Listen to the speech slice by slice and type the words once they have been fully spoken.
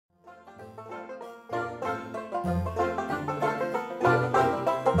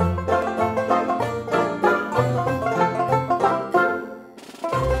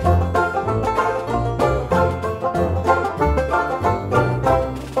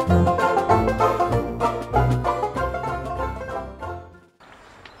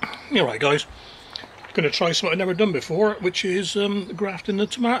Alright guys, I'm going to try something I've never done before, which is grafting the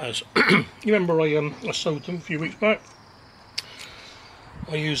tomatoes. You remember I sowed them a few weeks back.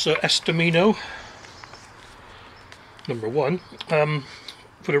 I use Estamino #1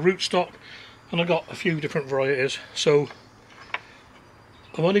 for the rootstock, and I got a few different varieties, so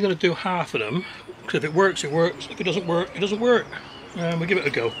I'm only going to do half of them, because if it works it works, if it doesn't work it doesn't work, and we'll give it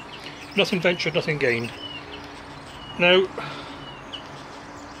a go. Nothing ventured, nothing gained. Now,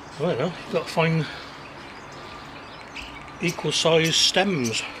 I don't know, you've got to find equal size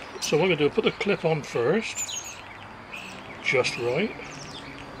stems. So what I'm going to do, put the clip on first, just right.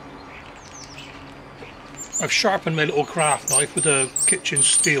 I've sharpened my little craft knife with a kitchen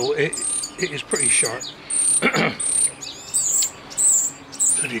steel. It is pretty sharp.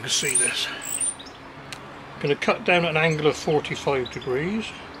 So you can see this. I'm going to cut down at an angle of 45 degrees.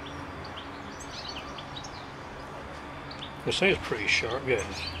 I say it's pretty sharp, yes.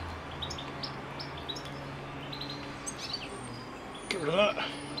 Get rid of that.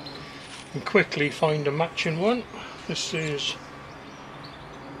 And quickly find a matching one. This is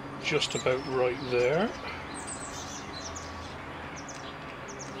just about right there.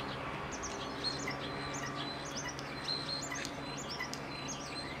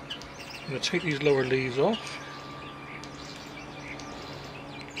 I'm going to take these lower leaves off.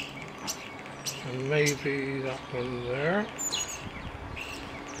 And maybe that one there.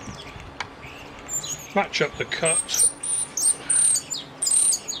 Match up the cut.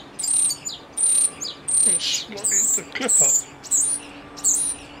 And slide the clip up.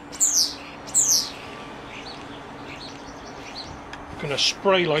 I'm going to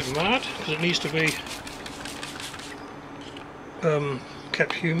spray like mad because it needs to be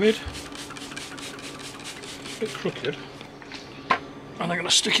kept humid. A bit crooked. And I'm going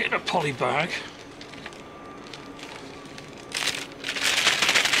to stick it in a poly bag.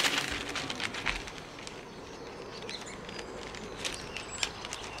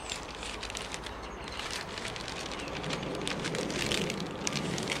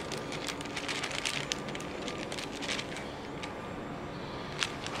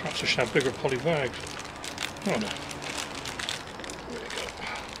 Perhaps I should have bigger poly bags. Oh no. There we go.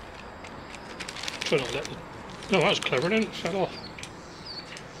 Try not to let the... No, that was clever, then it fell off.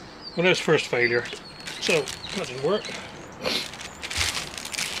 Well, there's first failure. So, that didn't work.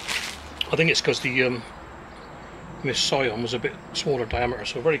 I think it's because the Miss Scion was a bit smaller diameter,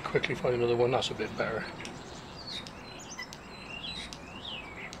 so very quickly find another one. That's a bit better.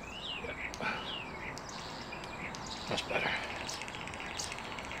 Yeah. That's better.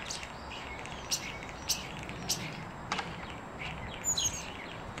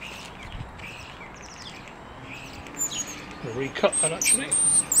 I'll recut that actually.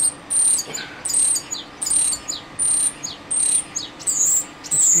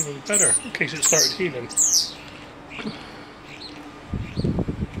 That's even better in case it started healing.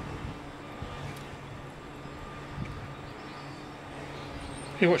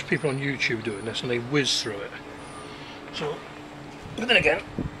 You watch people on YouTube doing this and they whiz through it. So, but then again,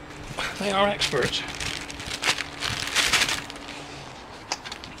 they are experts.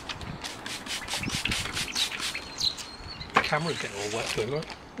 The camera's getting all wet doing that.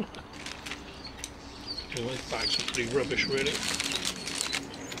 These bags are pretty rubbish, really.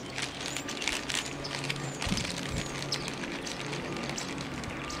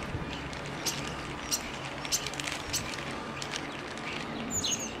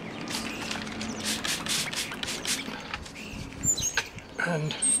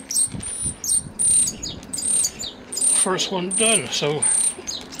 And first one done, so a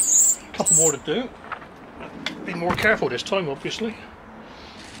couple more to do. Be more careful this time, obviously.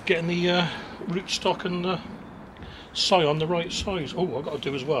 Getting the rootstock and the scion the right size. Oh, I've got to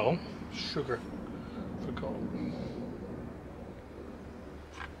do as well. Sugar. Forgot.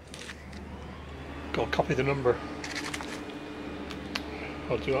 Got to copy the number.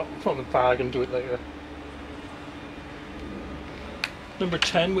 I'll do that from the bag and do it later. Number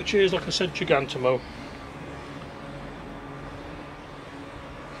 10, which is, like I said, Gigantamo.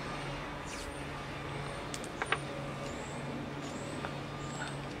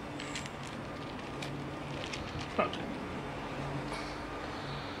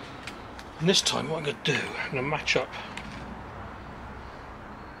 And this time what I'm going to do, I'm going to match up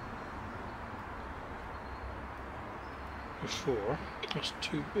before. That's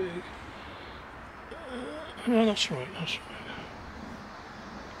too big. No, that's right, that's right.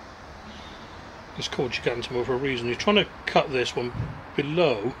 It's called Gigantamo for a reason. You're trying to cut this one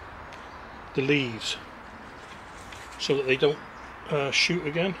below the leaves so that they don't shoot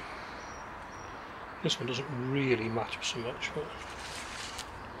again. This one doesn't really matter so much, but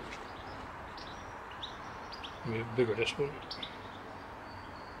Maybe bigger this one.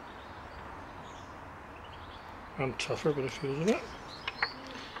 And tougher, but it feels a bit.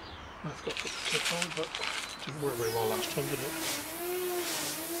 I've got to put the clip on, but it didn't work very well last time, did it?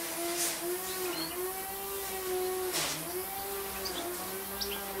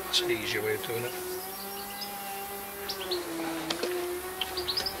 That's an easier way of doing it.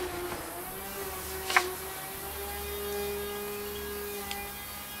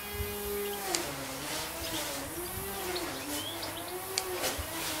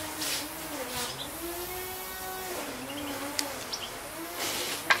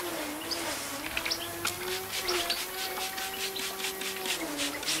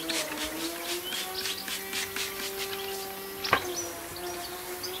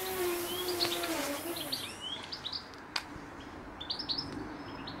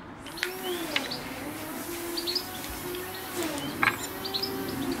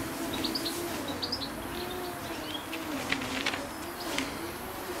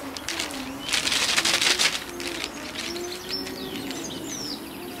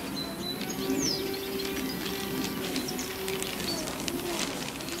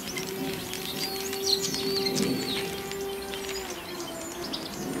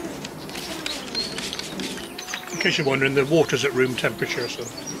 In case you're wondering, the water's at room temperature, so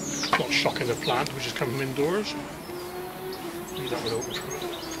it's not shocking the plant, which is coming indoors. Leave that one open for a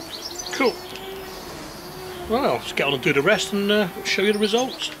minute. Cool. Well, let's get on and do the rest and show you the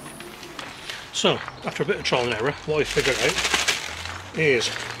results. So, after a bit of trial and error, what I figured out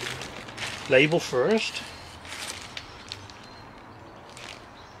is label first,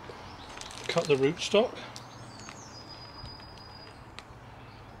 cut the rootstock,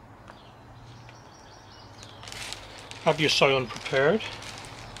 have your scion prepared,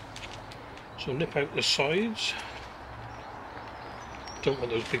 so nip out the sides. Don't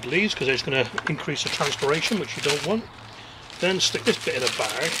want those big leaves because it's going to increase the transpiration, which you don't want. Then stick this bit in a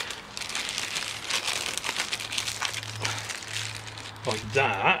bag like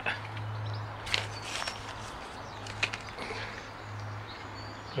that,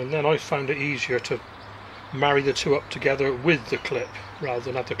 and then I found it easier to marry the two up together with the clip rather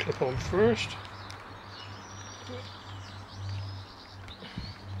than have the clip on first.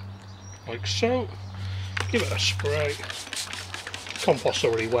 Like so. Give it a spray. Compost's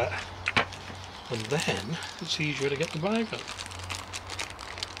already wet, and then it's easier to get the bag up.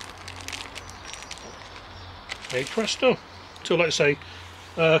 Hey presto. So like I say,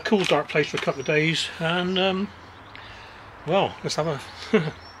 cool dark place for a couple of days, and well, let's have a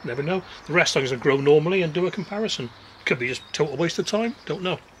never know. The rest I'm going to grow normally and do a comparison. Could be just total waste of time, don't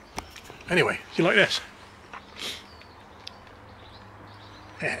know. Anyway, do you like this?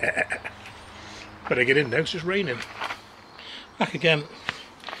 Better get in now, it's just raining. Back again.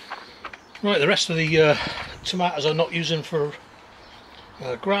 Right, the rest of the tomatoes I'm not using for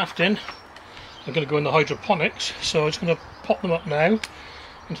grafting are going to go in the hydroponics, so I'm just going to pop them up now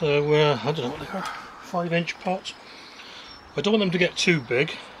into I don't know what they are, 5-inch pots. I don't want them to get too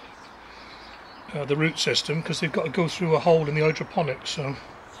big, the root system, because they've got to go through a hole in the hydroponics, so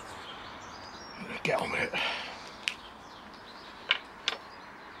get on with it.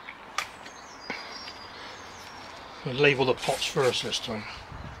 I'll label the pots first this time.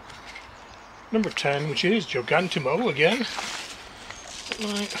 Number 10, which is Gigantimo again.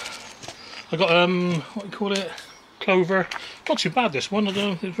 Right. I got what do you call it? Clover. Not too bad this one. I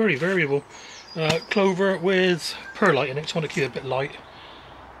don't know, it's very variable. Clover with perlite in it. So I want to keep it a bit light.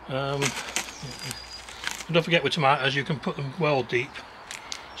 And don't forget with tomatoes you can put them well deep.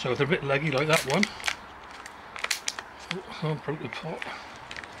 So if they're a bit leggy like that one. Oh, I broke the pot.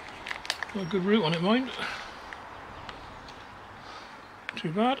 Got a good root on it, mind.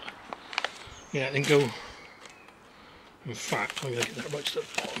 Too bad. Yeah, then go. In fact, I'm going to get that right to the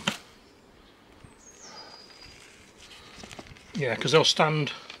bottom. Yeah, because they'll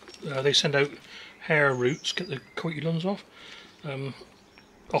stand. They send out hair roots, get the cotyledons off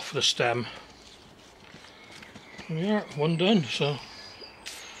the stem. Yeah, one done. So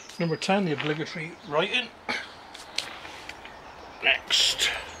number 10, the obligatory writing.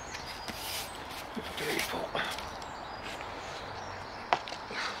 Next, dirty pot.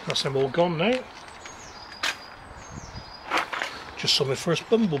 That's them all gone now. Just saw my first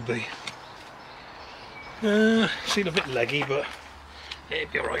bumblebee. Seemed a bit leggy, but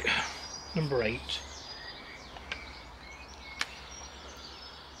it'd be alright. Number 8.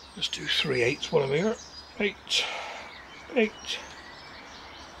 Let's do 3/8 while I'm here. 8, 8,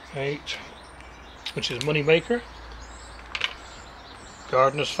 8, which is money maker.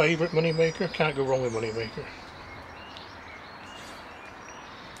 Gardener's favourite money maker. Can't go wrong with money maker.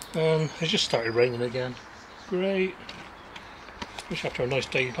 It just started raining again. great. Just after a nice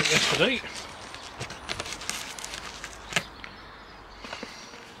day like yesterday.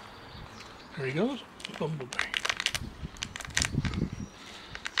 There he goes, bumblebee.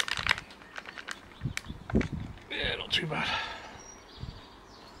 Yeah, not too bad.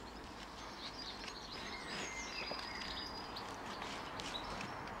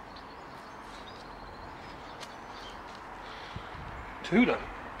 Two done.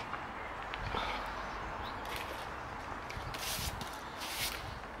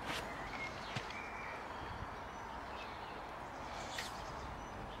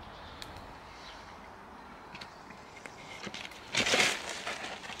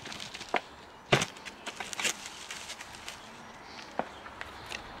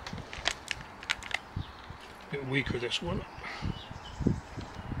 Bit weaker this one.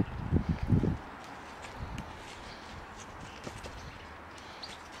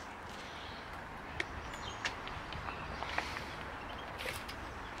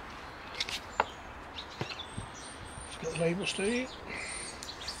 Let's get the label steady.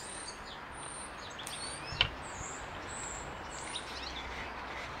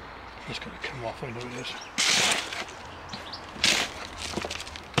 It's going to come off, I know it is.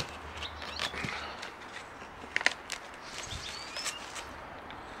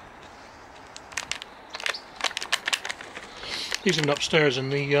 These are upstairs in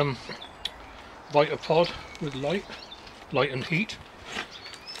the Vitapod with light and heat.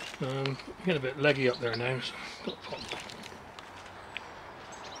 Getting a bit leggy up there now, so I've got to pop.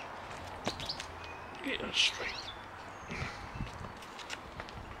 Get that straight.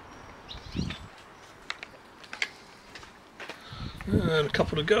 And a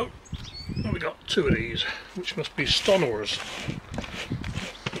couple to go. And we got two of these, which must be stoners.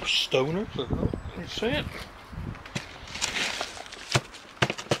 Or stoners, I don't know how to say it.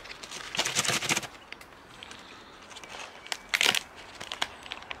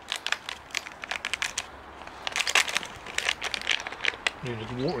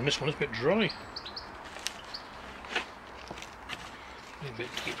 Needed water in this one, it's a bit dry. Need a bit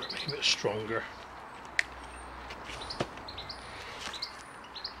deeper, make it a bit stronger.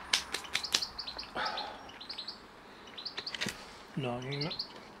 Nine.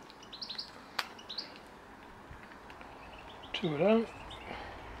 Two it out.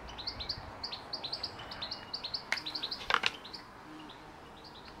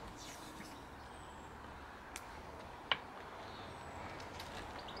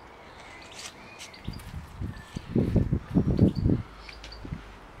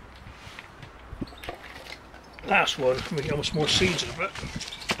 Last one, we get almost more seeds in a bit.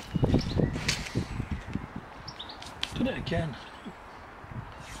 Done it again.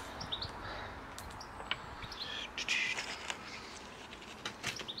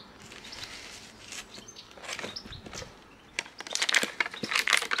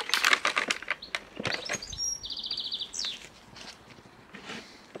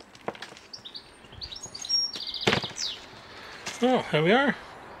 Oh, here we are.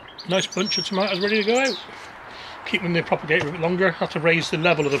 Nice bunch of tomatoes ready to go out. Keep them in the propagator a bit longer. Have to raise the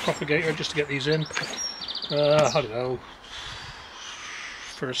level of the propagator just to get these in. I don't know,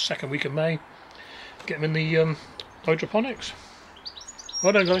 first, second week of May. Get them in the hydroponics.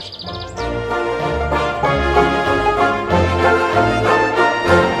 Well done, guys.